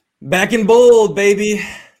Back in bold, baby.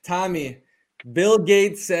 Tommy, Bill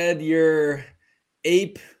Gates said your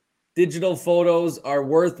ape digital photos are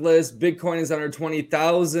worthless. Bitcoin is under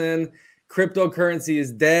 20,000. Cryptocurrency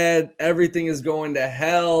is dead. Everything is going to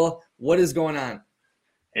hell. What is going on?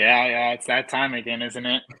 Yeah, it's that time again, isn't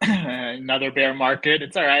it? Another bear market.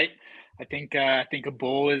 It's all right. I think a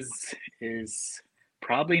bull is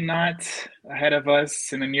probably not ahead of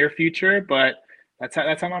us in the near future, but that's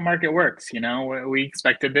how my market works. We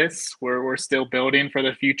expected this. We're still building for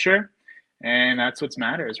the future, and that's what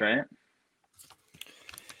matters, right?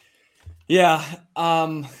 Yeah.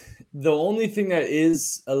 The only thing that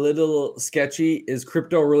is a little sketchy is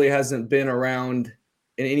crypto really hasn't been around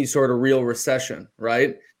in any sort of real recession,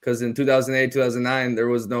 right? Because in 2008, 2009, there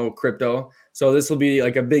was no crypto. So this will be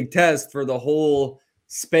like a big test for the whole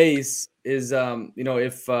space is,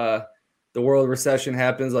 if the world recession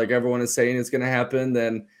happens, like everyone is saying it's going to happen,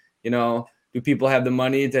 then, do people have the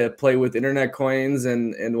money to play with internet coins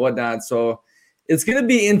and whatnot? So it's going to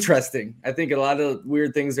be interesting. I think a lot of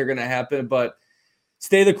weird things are going to happen, but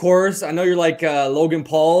stay the course. I know you're like Logan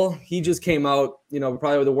Paul. He just came out,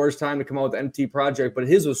 probably the worst time to come out with the MT project, but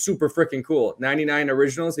his was super freaking cool. 99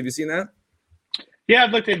 originals. Have you seen that? Yeah,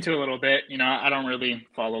 I've looked into it a little bit. I don't really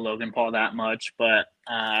follow Logan Paul that much, but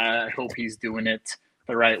I hope he's doing it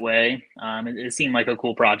the right way. It seemed like a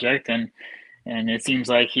cool project, and it seems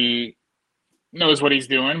like he knows what he's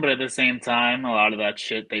doing, but at the same time, a lot of that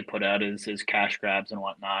shit they put out is cash grabs and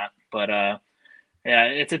whatnot. But yeah,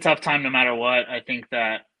 it's a tough time no matter what. I think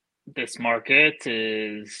that this market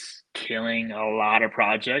is killing a lot of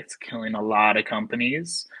projects, killing a lot of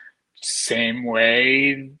companies. Same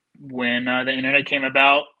way when the internet came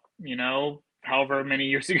about, however many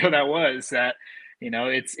years ago that was, that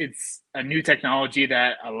it's a new technology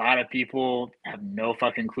that a lot of people have no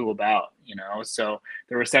fucking clue about. So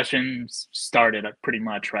the recession started pretty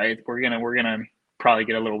much, right? We're gonna probably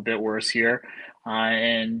get a little bit worse here,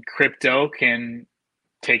 and crypto can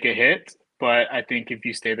take a hit. But I think if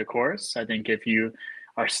you stay the course, I think if you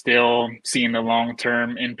are still seeing the long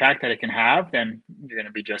term impact that it can have, then you're going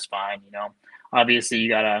to be just fine. Obviously you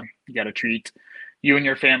gotta treat you and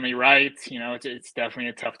your family right. It's definitely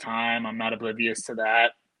a tough time. I'm not oblivious to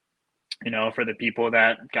that. For the people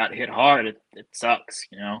that got hit hard, it sucks.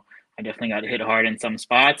 I definitely got hit hard in some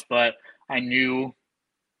spots, but I knew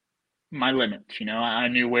my limit. I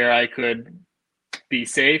knew where I could be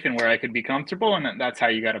safe and where I could be comfortable, and that's how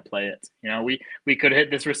you got to play it. We could hit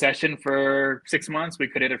this recession for 6 months, we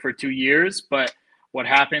could hit it for 2 years, but what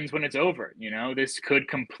happens when it's over? This could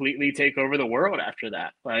completely take over the world after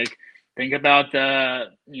that. Like, think about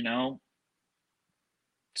just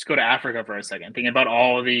go to Africa for a second. Think about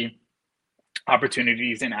all of the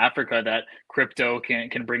opportunities in Africa that crypto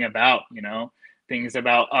can bring about. Things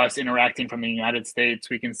about us interacting from the United States.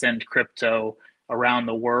 We can send crypto around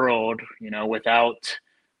the world, without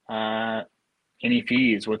uh, any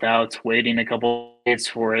fees, without waiting a couple of days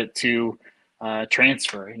for it to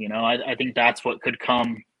transfer. I think that's what could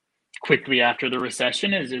come quickly after the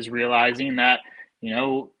recession is realizing that,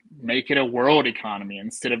 make it a world economy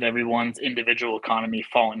instead of everyone's individual economy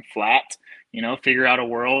falling flat. Figure out a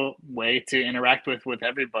world way to interact with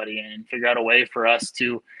everybody, and figure out a way for us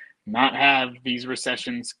to not have these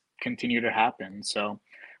recessions continue to happen. So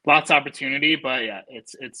lots of opportunity, but yeah,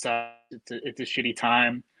 it's a shitty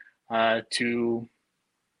time to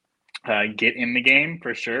get in the game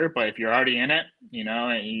for sure. But if you're already in it,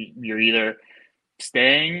 you're either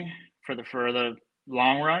staying for the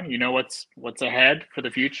long run. What's ahead for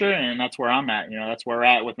the future, and that's where I'm at. That's where we're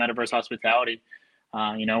at with Metaverse Hospitality.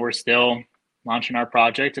 We're still launching our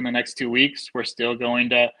project in the next 2 weeks. We're still going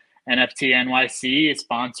to NFT NYC,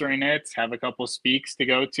 sponsoring it, have a couple speaks to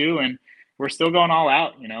go to, and we're still going all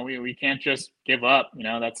out. We can't just give up.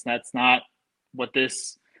 That's not what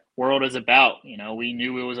this world is about. We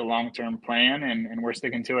knew it was a long-term plan, and we're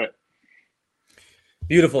sticking to it.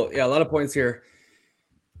 Beautiful. Yeah, a lot of points here.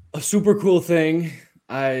 A super cool thing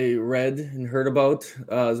I read and heard about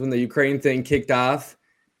is when the Ukraine thing kicked off.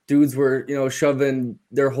 Dudes were, shoving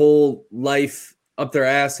their whole life up their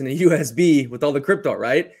ass in a USB with all the crypto,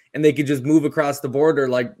 right? And they could just move across the border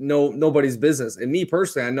like nobody's business. And me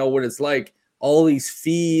personally, I know what it's like. All these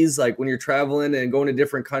fees, like when you're traveling and going to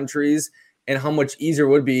different countries, and how much easier it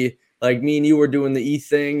would be. Like me and you were doing the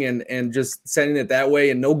thing and just sending it that way,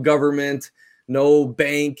 and no government, no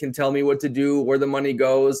bank can tell me what to do, where the money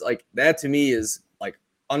goes. Like that to me is like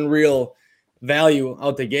unreal value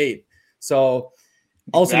out the gate. So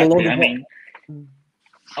also Exactly. the I Logan mean,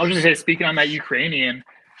 I was just say, speaking on that Ukrainian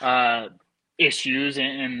issues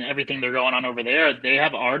and everything they're going on over there, they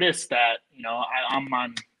have artists that I'm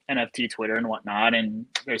on NFT Twitter and whatnot, and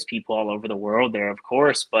there's people all over the world there, of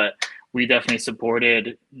course, but we definitely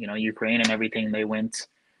supported, Ukraine and everything that went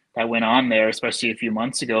on there, especially a few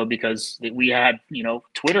months ago, because we had,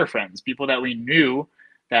 Twitter friends, people that we knew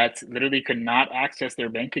that literally could not access their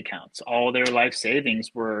bank accounts. All their life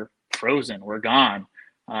savings were frozen, were gone,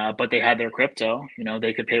 but they had their crypto.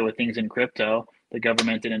 They could pay with things in crypto. The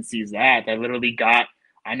government didn't seize that. That literally got,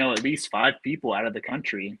 I know, at least 5 people out of the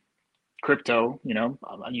country. Crypto,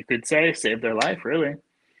 you could say, saved their life, really.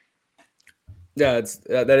 Yeah,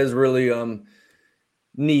 that is really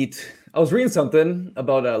neat. I was reading something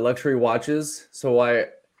about luxury watches. So why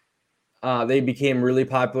they became really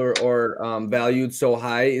popular or valued so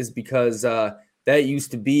high is because that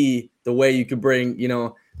used to be the way you could bring,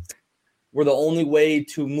 we're the only way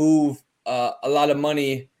to move a lot of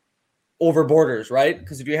money over borders, right?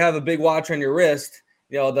 Because if you have a big watch on your wrist,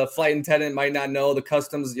 the flight attendant might not know the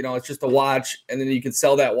customs, it's just a watch. And then you could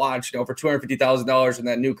sell that watch, for $250,000 in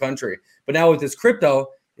that new country. But now with this crypto,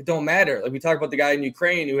 it don't matter. Like we talked about the guy in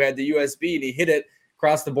Ukraine who had the USB and he hit it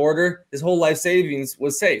across the border. His whole life savings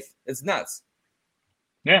was safe. It's nuts.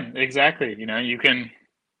 Yeah, exactly. You can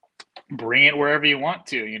bring it wherever you want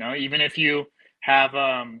to, even if you have,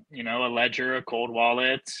 a ledger, a cold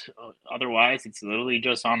wallet, otherwise it's literally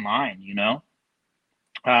just online,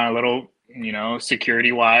 a little,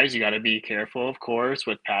 security wise, you got to be careful, of course,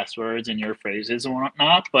 with passwords and your phrases and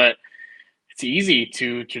whatnot, but it's easy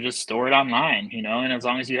to just store it online, and as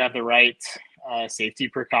long as you have the right safety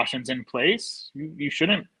precautions in place, you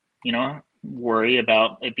shouldn't, worry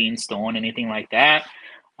about it being stolen, anything like that.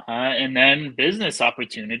 And then business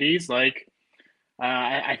opportunities, like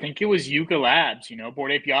I think it was Yuga Labs,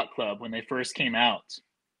 Bored Ape Yacht Club, when they first came out.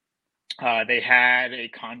 They had a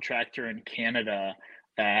contractor in Canada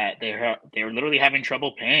that they were literally having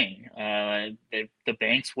trouble paying. The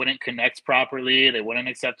banks wouldn't connect properly. They wouldn't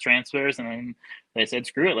accept transfers. And then they said,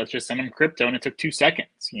 screw it, let's just send them crypto. And it took 2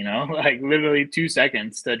 seconds, like literally 2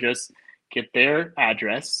 seconds to just get their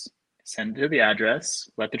address, send it to the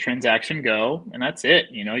address, let the transaction go. And that's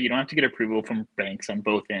it. You don't have to get approval from banks on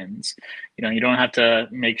both ends. You don't have to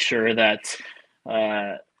make sure that,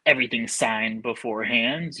 everything's signed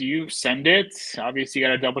beforehand. You send it. Obviously, you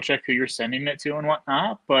got to double check who you're sending it to and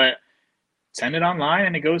whatnot, but send it online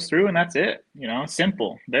and it goes through, and that's it.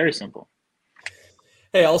 Simple, very simple.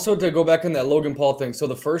 Hey, also to go back on that Logan Paul thing. So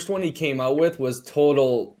the first one he came out with was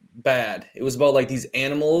total bad. It was about like these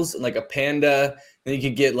animals, like a panda, and you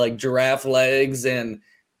could get like giraffe legs, and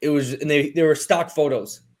they were stock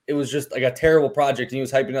photos. It was just like a terrible project, and he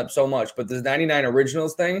was hyping it up so much. But this 99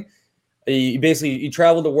 Originals thing, he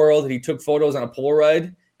traveled the world and he took photos on a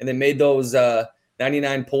Polaroid and they made those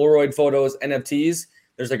 99 Polaroid photos NFTs.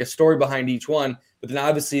 There's like a story behind each one, but then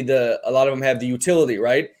obviously a lot of them have the utility,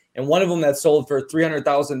 right? And one of them that sold for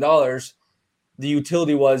 $300,000, the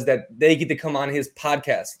utility was that they get to come on his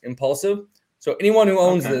podcast, Impulsive. So anyone who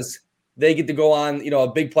owns this, they get to go on,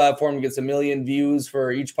 a big platform and gets 1 million views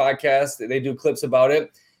for each podcast. They do clips about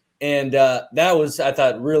it. And that was, I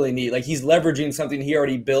thought, really neat. Like he's leveraging something he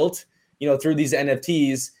already built, through these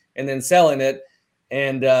NFTs and then selling it.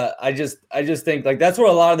 And I just think like that's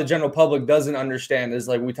what a lot of the general public doesn't understand is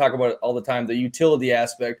like we talk about it all the time, the utility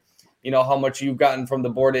aspect, how much you've gotten from the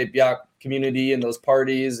Bored Ape Yacht community and those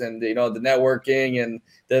parties and, the networking and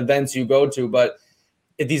the events you go to. But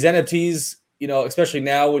if these NFTs, especially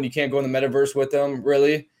now when you can't go in the metaverse with them,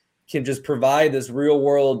 really can just provide this real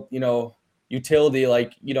world, utility,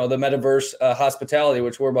 like, the metaverse hospitality,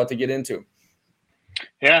 which we're about to get into.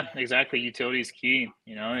 Yeah, exactly. Utility is key.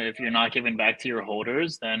 If you're not giving back to your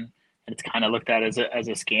holders, then it's kind of looked at as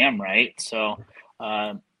a scam, right? So,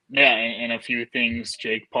 yeah, and a few things,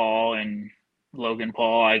 Jake Paul and Logan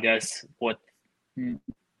Paul, I guess what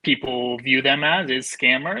people view them as is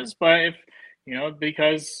scammers, but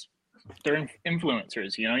because they're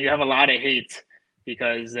influencers, you have a lot of hate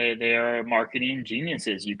because they are marketing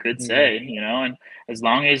geniuses, you could say, and as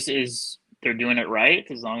long as they're doing it right,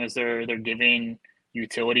 as long as they're giving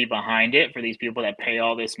utility behind it for these people that pay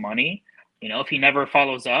all this money, if he never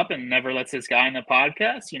follows up and never lets this guy in the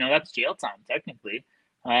podcast, that's jail time technically,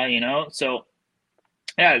 so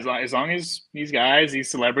yeah, as long as these guys, these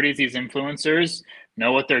celebrities, these influencers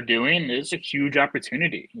know what they're doing, there's a huge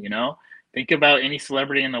opportunity. Think about any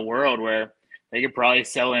celebrity in the world where they could probably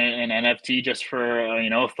sell an NFT just for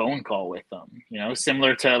a phone call with them,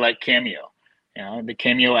 similar to like Cameo. The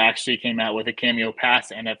Cameo actually came out with a Cameo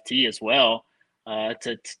Pass NFT as well,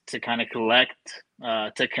 to kind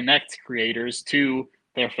of to connect creators to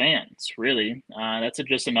their fans. Really, that's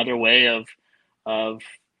just another way of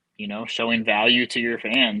showing value to your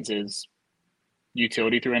fans is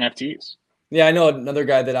utility through NFTs. Yeah, I know another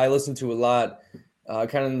guy that I listen to a lot,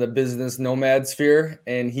 kind of in the business nomad sphere,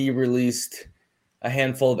 and he released a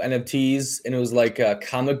handful of NFTs, and it was like a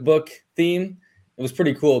comic book theme. It was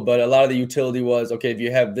pretty cool, but a lot of the utility was, okay, if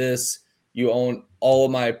you have this, you own all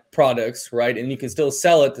of my products, right? And you can still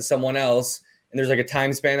sell it to someone else, and there's like a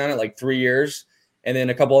time span on it, like 3 years. And then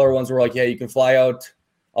a couple other ones were like, yeah, you can fly out.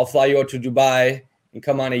 I'll fly you out to Dubai and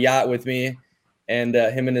come on a yacht with me, and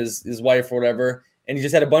him and his wife or whatever. And he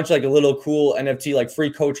just had a bunch of like a little cool NFT, like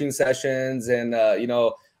free coaching sessions and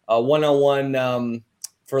a one-on-one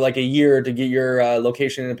for like a year to get your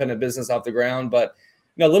location independent business off the ground. But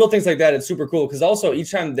little things like that, it's super cool because also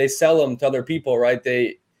each time they sell them to other people, right?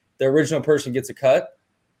 The original person gets a cut.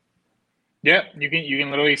 Yeah, you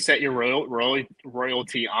can literally set your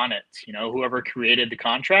royalty on it. Whoever created the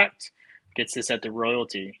contract gets to set the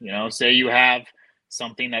royalty. Say you have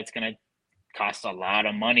something that's going to cost a lot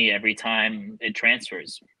of money every time it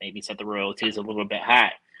transfers. Maybe set the royalties a little bit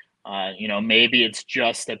high. Maybe it's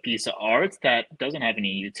just a piece of art that doesn't have any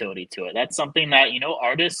utility to it. That's something that,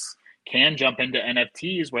 artists can jump into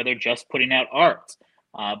NFTs where they're just putting out art.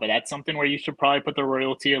 But that's something where you should probably put the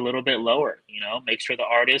royalty a little bit lower, make sure the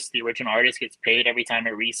original artist gets paid every time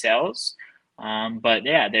it resells. But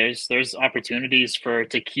yeah, there's opportunities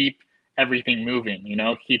to keep everything moving,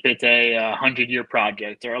 keep it a 100-year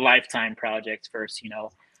project or a lifetime project versus,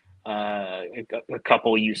 a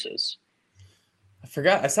couple uses. I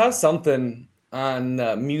forgot. I saw something on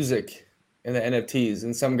music in the NFTs,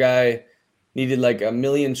 and some guy needed like 1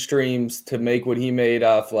 million streams to make what he made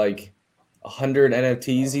off like 100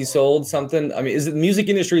 NFTs he sold. Something. I mean, is it the music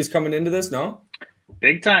industry is coming into this? No,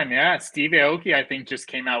 big time. Yeah, Steve Aoki, I think, just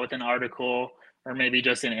came out with an article or maybe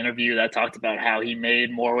just an interview that talked about how he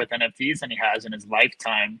made more with NFTs than he has in his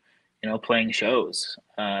lifetime. Playing shows.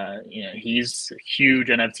 He's a huge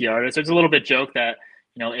NFT artist. There's a little bit joke that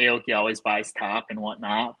Aoki always buys top and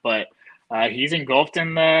whatnot, but he's engulfed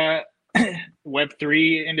in the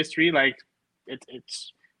Web3 industry. Like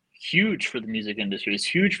it's huge for the music industry. It's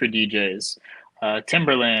huge for DJs.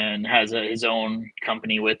 Timberland has his own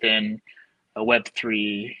company within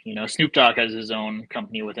Web3. Snoop Dogg has his own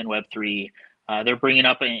company within Web3. They're bringing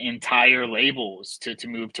up entire labels to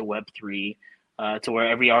move to Web3, to where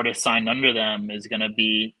every artist signed under them is going to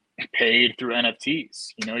be paid through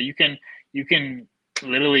NFTs. You can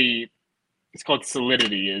literally, it's called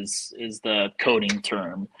Solidity is the coding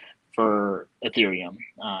term for Ethereum.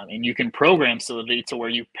 And you can program Solidity to where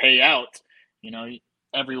you pay out,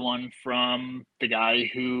 everyone from the guy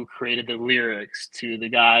who created the lyrics to the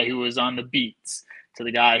guy who was on the beats to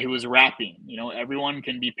the guy who was rapping. Everyone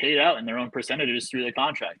can be paid out in their own percentages through the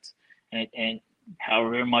contract. And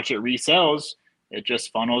however much it resells, it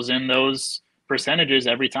just funnels in those percentages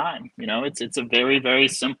every time. It's a very, very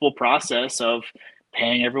simple process of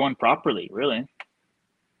paying everyone properly, really.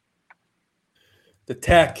 The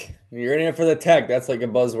tech. You're in it for the tech. That's like a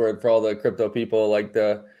buzzword for all the crypto people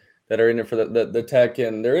that are in it for the tech,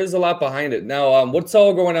 and there is a lot behind it. Now, what's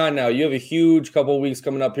all going on now? You have a huge couple of weeks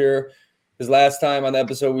coming up here. Because last time on the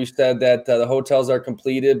episode we said that the hotels are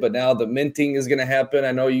completed, but now the minting is going to happen.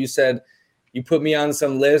 I know you said you put me on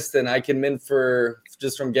some list and I can mint for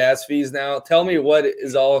just from gas fees now. Tell me what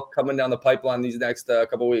is all coming down the pipeline these next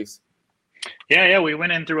couple of weeks. Yeah, we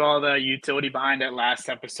went in through all the utility behind that last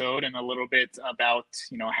episode and a little bit about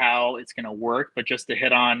how it's going to work, but just to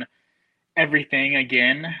hit on everything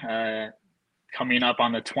again, coming up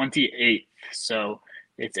on the 28th. So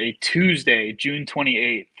it's a Tuesday, June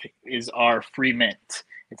 28th is our free mint.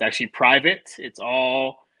 It's actually private. It's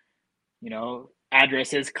all,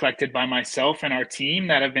 addresses collected by myself and our team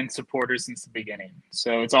that have been supporters since the beginning.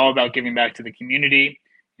 So it's all about giving back to the community.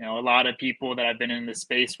 A lot of people that I've been in this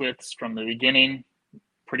space with from the beginning,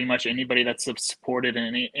 pretty much anybody that's supported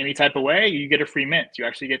in any type of way, you get a free mint. You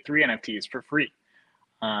actually get 3 NFTs for free.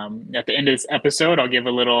 At the end of this episode, I'll give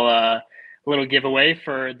a little giveaway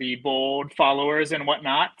for the bold followers and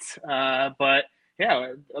whatnot. But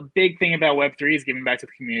yeah, a big thing about Web3 is giving back to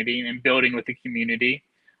the community and building with the community.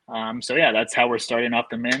 So yeah, that's how we're starting off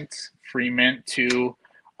the mint, free mint to,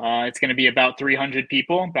 it's going to be about 300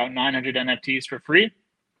 people, about 900 NFTs for free.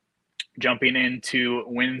 Jumping into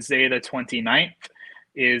Wednesday, the 29th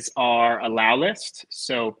is our allow list.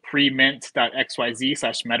 So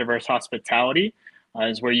premint.xyz/metaverse hospitality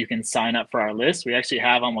is where you can sign up for our list. We actually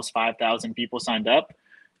have almost 5,000 people signed up.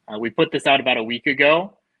 We put this out about a week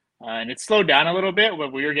ago, and it slowed down a little bit,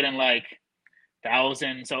 but we were getting like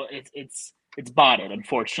 1,000. So it's botted.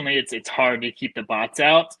 Unfortunately, it's hard to keep the bots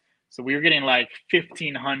out. So we were getting like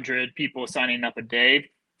 1,500 people signing up a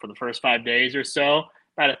day for the first 5 days or so.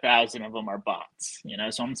 about 1,000 of them are bots.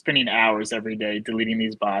 So I'm spending hours every day deleting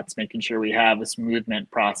these bots, making sure we have a smooth mint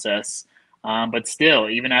process. But still,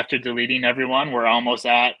 even after deleting everyone, we're almost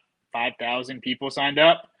at 5,000 people signed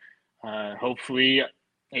up. Hopefully,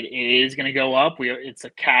 it is going to go up. It's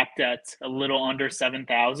capped at a little under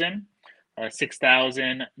 7,000.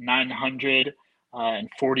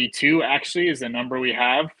 6,942 actually is the number we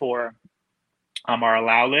have for our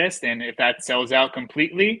allow list. And if that sells out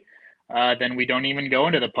completely, then we don't even go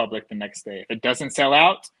into the public the next day. If it doesn't sell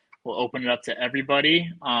out, we'll open it up to everybody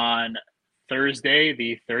on Thursday,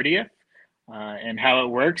 the 30th. And how it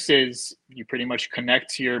works is you pretty much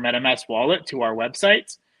connect your MetaMask wallet to our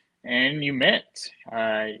website and you mint. It's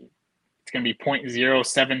going to be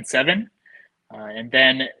 0.077. And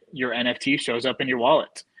then your NFT shows up in your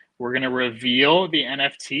wallet. We're going to reveal the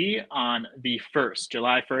NFT on the 1st,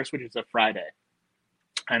 July 1st, which is a Friday.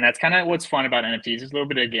 And that's kind of what's fun about NFTs. There's a little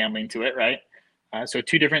bit of gambling to it, right? So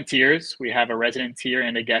 2 different tiers. We have a resident tier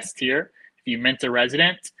and a guest tier. If you mint a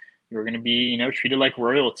resident, you're going to be, treated like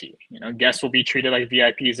royalty. Guests will be treated like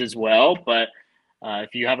VIPs as well. But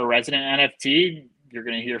if you have a resident NFT, you're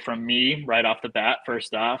going to hear from me right off the bat.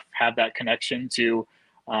 First off, have that connection to,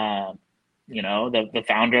 the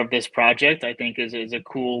founder of this project. I think is a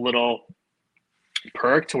cool little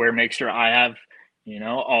perk to where make sure I have,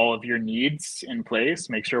 all of your needs in place.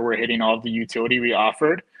 Make sure we're hitting all of the utility we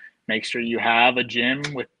offered. Make sure you have a gym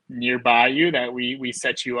with nearby you that we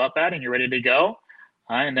set you up at and you're ready to go.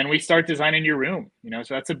 And then we start designing your room, so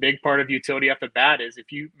that's a big part of utility off the bat is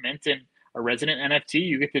if you mint in a resident NFT,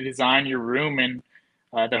 you get to design your room in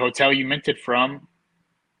the hotel you minted from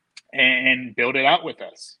and build it out with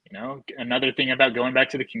us. Another thing about going back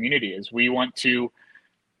to the community is we want to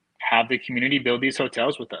have the community build these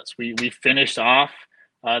hotels with us. We finished off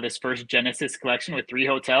this first Genesis collection with 3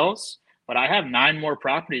 hotels, but I have 9 more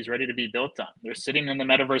properties ready to be built on. They're sitting in the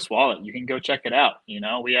Metaverse wallet. You can go check it out.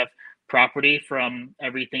 We have property from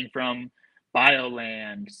everything from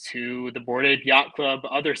Bioland to the Bored Ape Yacht Club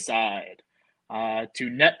other side to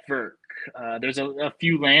Network. There's a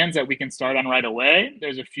few lands that we can start on right away.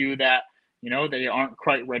 There's a few that they aren't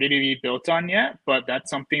quite ready to be built on yet, but that's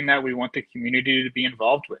something that we want the community to be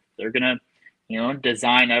involved with. They're gonna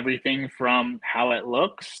design everything from how it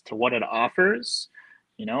looks to what it offers.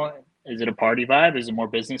 Is it a party vibe? Is it more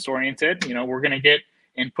business oriented? We're gonna get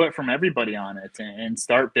input from everybody on it and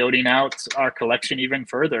start building out our collection even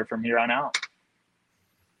further from here on out.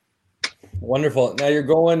 Wonderful. Now you're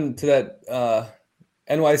going to that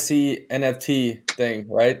NYC NFT thing,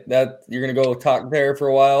 right? That you're going to go talk there for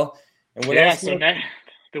a while. And what else? So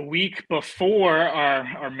the week before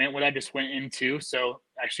our mint, what I just went into. So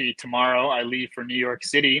actually tomorrow I leave for New York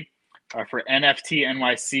City for NFT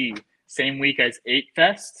NYC, same week as 8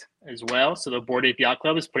 Fest as well. So the Bored Ape Yacht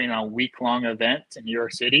Club is putting on a week-long event in New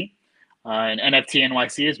York City. And NFT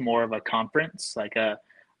NYC is more of a conference,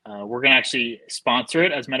 we're going to actually sponsor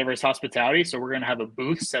it as Metaverse Hospitality. So we're going to have a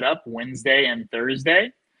booth set up Wednesday and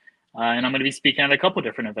Thursday. And I'm going to be speaking at a couple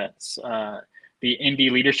different events. The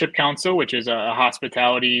Indie Leadership Council, which is a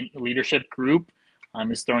hospitality leadership group,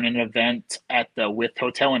 is throwing an event at the With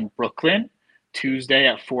Hotel in Brooklyn, Tuesday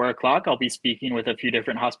at 4 o'clock. I'll be speaking with a few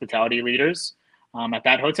different hospitality leaders at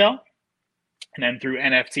that hotel. And then through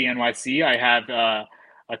NFT NYC, I have a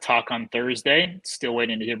talk on Thursday. Still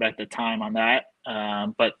waiting to hear back the time on that.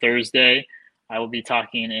 But Thursday, I will be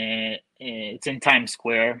talking it's in Times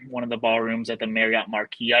Square, one of the ballrooms at the Marriott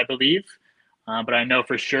Marquis, I believe. But I know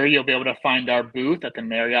for sure you'll be able to find our booth at the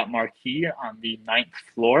Marriott Marquis on the 9th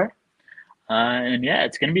floor. And yeah,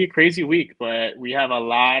 it's going to be a crazy week, but we have a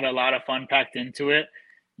lot of fun packed into it.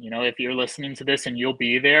 If you're listening to this and you'll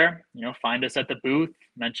be there, find us at the booth,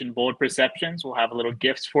 mention Bold Perceptions. We'll have a little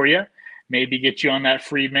gifts for you. Maybe get you on that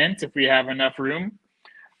free mint if we have enough room.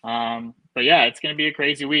 But yeah, it's going to be a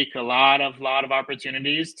crazy week. A lot of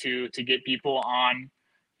opportunities to get people on,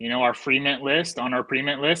 our free mint list, on our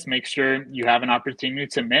pre-mint list. Make sure you have an opportunity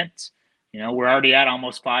to mint. We're already at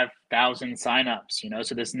almost 5,000 signups.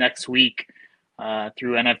 So this next week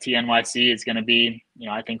through NFT NYC is going to be,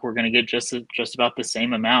 I think we're going to get just about the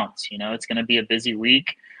same amount. It's going to be a busy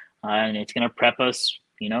week, and it's going to prep us,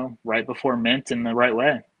 right before mint in the right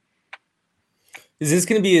way. Is this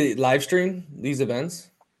going to be a live stream, these events?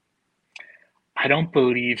 I don't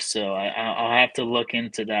believe so. I'll have to look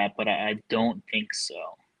into that, but I don't think so.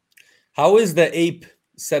 How is the ape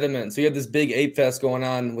sentiment? So you have this big ape fest going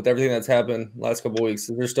on with everything that's happened last couple of weeks.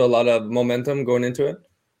 Is there still a lot of momentum going into it?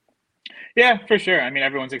 Yeah, for sure. I mean,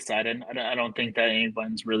 everyone's excited. I don't think that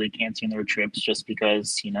anyone's really canceling their trips just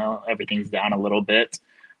because, everything's down a little bit.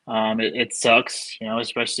 It sucks,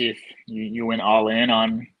 especially if you went all in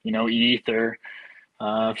on, ETH or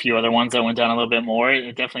a few other ones that went down a little bit more.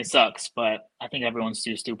 It definitely sucks, but I think everyone's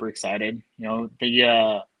super excited.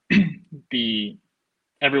 The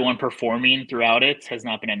everyone performing throughout it has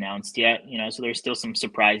not been announced yet. So there's still some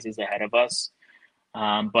surprises ahead of us.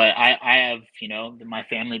 But I have, my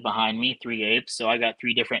family behind me, 3 apes. So I got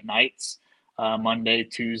 3 different nights, Monday,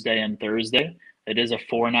 Tuesday, and Thursday. It is a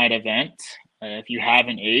 4-night event. If you have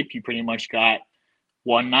an ape, you pretty much got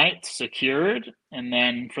one night secured. And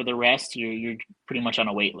then for the rest, you're pretty much on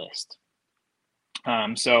a wait list.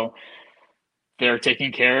 So they're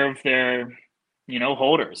taking care of their,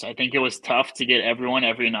 holders. I think it was tough to get everyone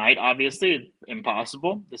every night. Obviously,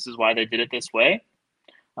 impossible. This is why they did it this way.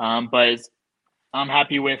 But I'm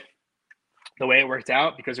happy with the way it worked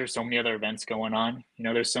out because there's so many other events going on.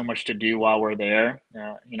 There's so much to do while we're there.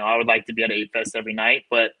 I would like to be at Ape Fest every night,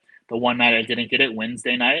 but the one night I didn't get it,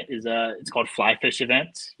 Wednesday night, is it's called Fly Fish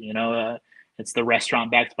Event. It's the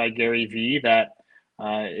restaurant backed by Gary Vee that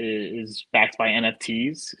is backed by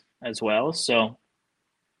NFTs as well. So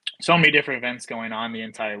many different events going on the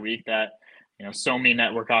entire week that, so many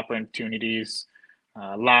network opportunities,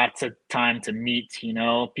 lots of time to meet,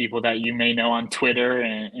 people that you may know on Twitter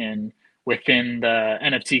and within the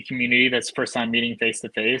NFT community. That's first time meeting face to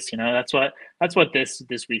face. That's what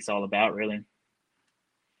this week's all about, really.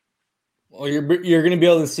 Well, you're going to be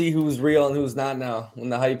able to see who's real and who's not now. When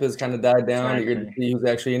the hype has kind of died down, You're going to see who's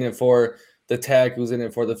actually in it for the tech, who's in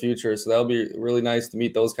it for the future. So that'll be really nice to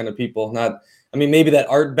meet those kind of people. Maybe that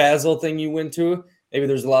Art Basel thing you went to, maybe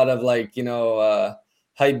there's a lot of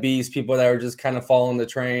hype beast people that are just kind of following the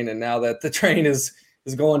train. And now that the train is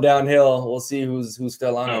going downhill, we'll see who's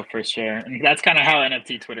still on it. Oh, for sure. And that's kind of how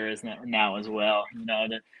NFT Twitter is now as well.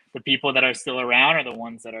 The people that are still around are the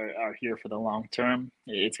ones that are here for the long term.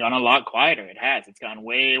 It's gone a lot quieter. It has. It's gone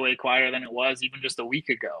way, way quieter than it was even just a week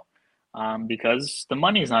ago, because the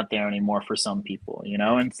money's not there anymore for some people,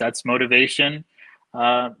 and that's motivation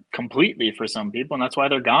completely for some people, and that's why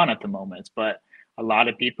they're gone at the moment. But a lot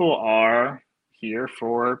of people are here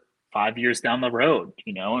for 5 years down the road,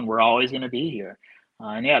 and we're always going to be here.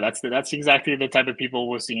 And yeah, that's exactly the type of people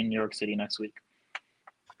we'll see in New York City next week.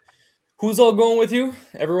 Who's all going with you?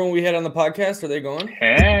 Everyone we had on the podcast, are they going?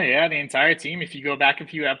 Yeah, the entire team. If you go back a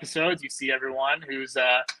few episodes, you see everyone who's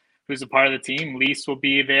a part of the team. Lise will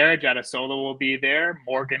be there, Jadasola will be there,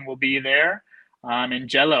 Morgan will be there, and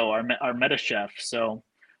Jello, our meta chef. So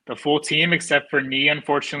the full team except for Nee,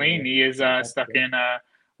 unfortunately. Nee is stuck in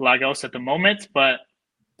Lagos at the moment, but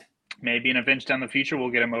maybe in a bench down the future,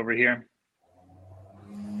 we'll get him over here.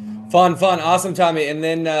 Fun. Awesome, Tommy. And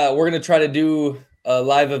then we're going to try to do a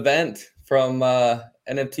live event from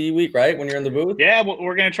NFT week, right? When you're in the booth? Yeah,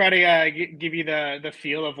 we're going to try to give you the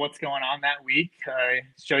feel of what's going on that week,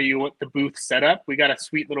 show you what the booth set up. We got a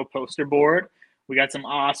sweet little poster board. We got some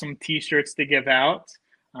awesome t-shirts to give out.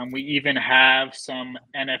 We even have some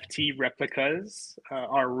NFT replicas,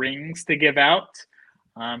 our rings to give out.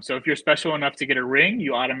 So if you're special enough to get a ring,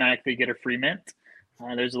 you automatically get a free mint.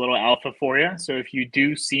 There's a little alpha for you. So if you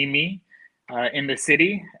do see me in the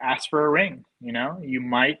city, ask for a ring. You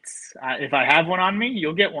might, if I have one on me,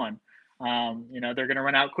 you'll get one. They're going to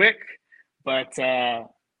run out quick. But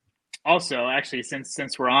also, actually,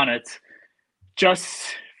 since we're on it,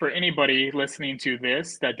 just for anybody listening to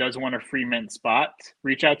this that does want a free mint spot,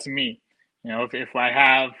 reach out to me. If I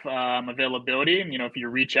have availability, and if you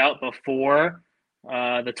reach out before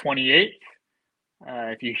the 28th,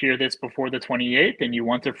 if you hear this before the 28th and you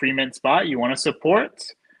want a free mint spot, you want to support,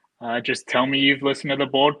 just tell me you've listened to the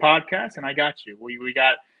Bold podcast and I got you. We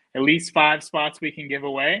got at least 5 spots we can give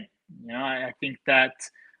away. I think that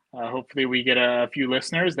hopefully we get a few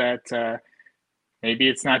listeners that maybe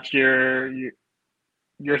it's not your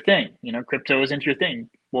thing. Crypto isn't your thing.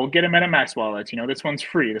 We'll get a MetaMask wallet. This one's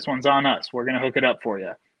free. This one's on us. We're going to hook it up for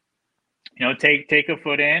you. Take a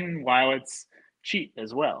foot in while it's cheap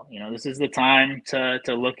as well. This is the time to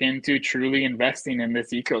look into truly investing in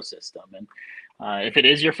this ecosystem. And if it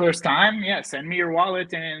is your first time, send me your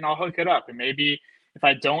wallet and I'll hook it up. And maybe if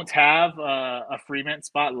I don't have a free mint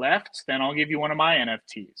spot left, then I'll give you one of my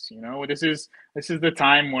NFTs. This is the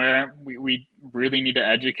time where we really need to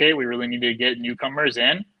educate. We really need to get newcomers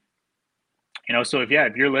in. So if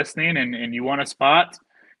you're listening and you want a spot,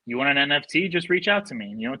 you want an NFT, just reach out to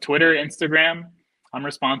me. Twitter, Instagram, I'm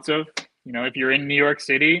responsive. If you're in New York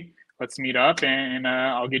City, let's meet up and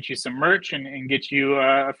I'll get you some merch and get you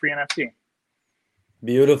a free NFT.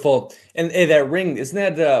 Beautiful. And hey, that ring,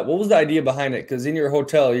 isn't that, what was the idea behind it? Because in your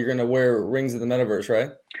hotel, you're going to wear rings in the metaverse,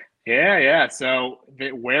 right? Yeah. So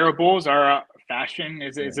the wearables are fashion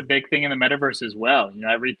is a big thing in the metaverse as well.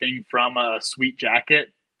 Everything from a sweet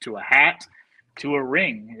jacket to a hat to a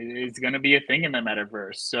ring. It's going to be a thing in the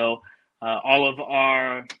metaverse. So all of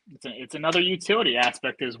our, it's another utility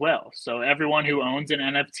aspect as well. So everyone who owns an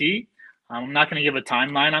NFT, I'm not going to give a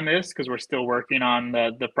timeline on this because we're still working on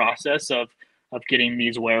the process of getting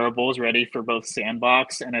these wearables ready for both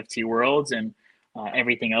Sandbox, NFT Worlds, and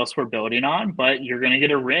everything else we're building on. But you're going to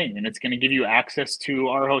get a ring, and it's going to give you access to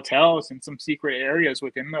our hotels and some secret areas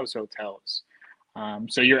within those hotels.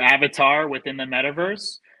 So your avatar within the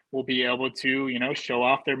metaverse will be able to, show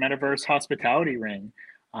off their metaverse hospitality ring.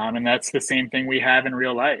 And that's the same thing we have in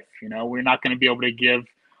real life. We're not going to be able to give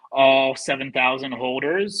all 7,000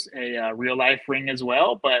 holders a real life ring as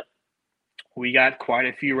well, but we got quite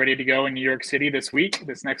a few ready to go in New York City this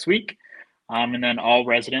next week. And then all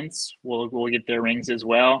residents will get their rings as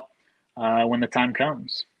well when the time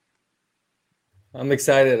comes. I'm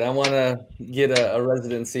excited. I want to get a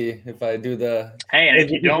residency if I do the. Hey, and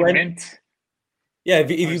if you don't mint. Yeah,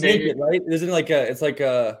 if you mint it, right? Isn't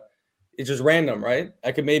it's just random, right?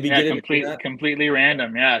 I could maybe get it. Completely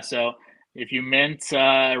random, yeah. So if you mint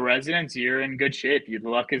residence, you're in good shape. Your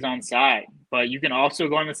luck is on side. But you can also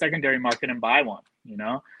go on the secondary market and buy one,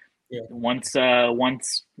 Yeah. Once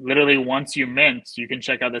you mint, you can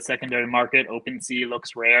check out the secondary market. OpenSea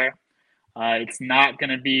looks rare. It's not going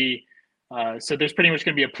to be so there's pretty much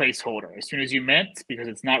going to be a placeholder. As soon as you mint, because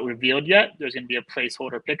it's not revealed yet, there's going to be a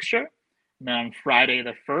placeholder picture. And then on Friday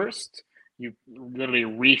the 1st, you literally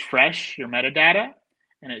refresh your metadata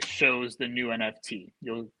and it shows the new NFT.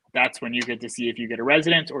 That's when you get to see if you get a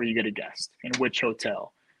resident or you get a guest and which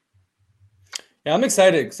hotel. Yeah, I'm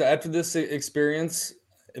excited because after this experience,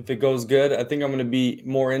 if it goes good, I think I'm going to be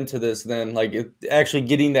more into this than actually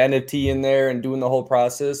getting the NFT in there and doing the whole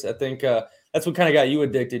process. I think that's what kind of got you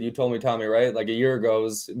addicted. You told me, Tommy, right? Like a year ago,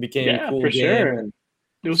 it became a cool for game. Sure. And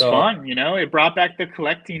it was fun, It brought back the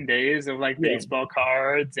collecting days of baseball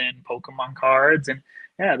cards and Pokemon cards, and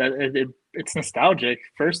it's nostalgic.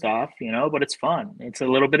 First off, but it's fun. It's a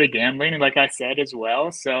little bit of gambling, and like I said as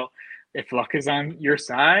well. So if luck is on your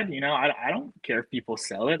side, I don't care if people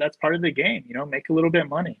sell it. That's part of the game. Make a little bit of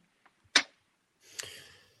money.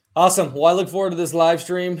 Awesome. Well, I look forward to this live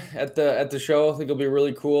stream at the show. I think it'll be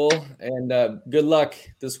really cool. And good luck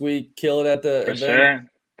this week. Kill it at the event. Sure.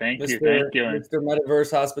 Thank you. Mr.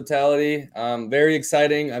 Metaverse Hospitality. Very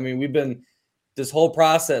exciting. I mean, this whole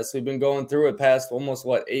process, we've been going through it past almost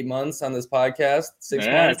 8 months on this podcast. 6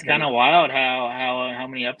 months. It's kind of wild how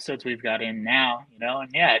many episodes we've got in now, and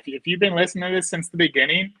if you've been listening to this since the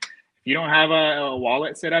beginning, if you don't have a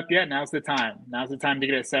wallet set up yet, now's the time to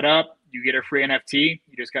get it set up. You get a free NFT.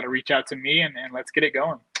 You just got to reach out to me and let's get it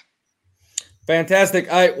going. Fantastic.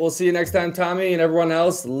 All right, we'll see you next time, Tommy, and everyone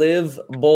else. Live bold.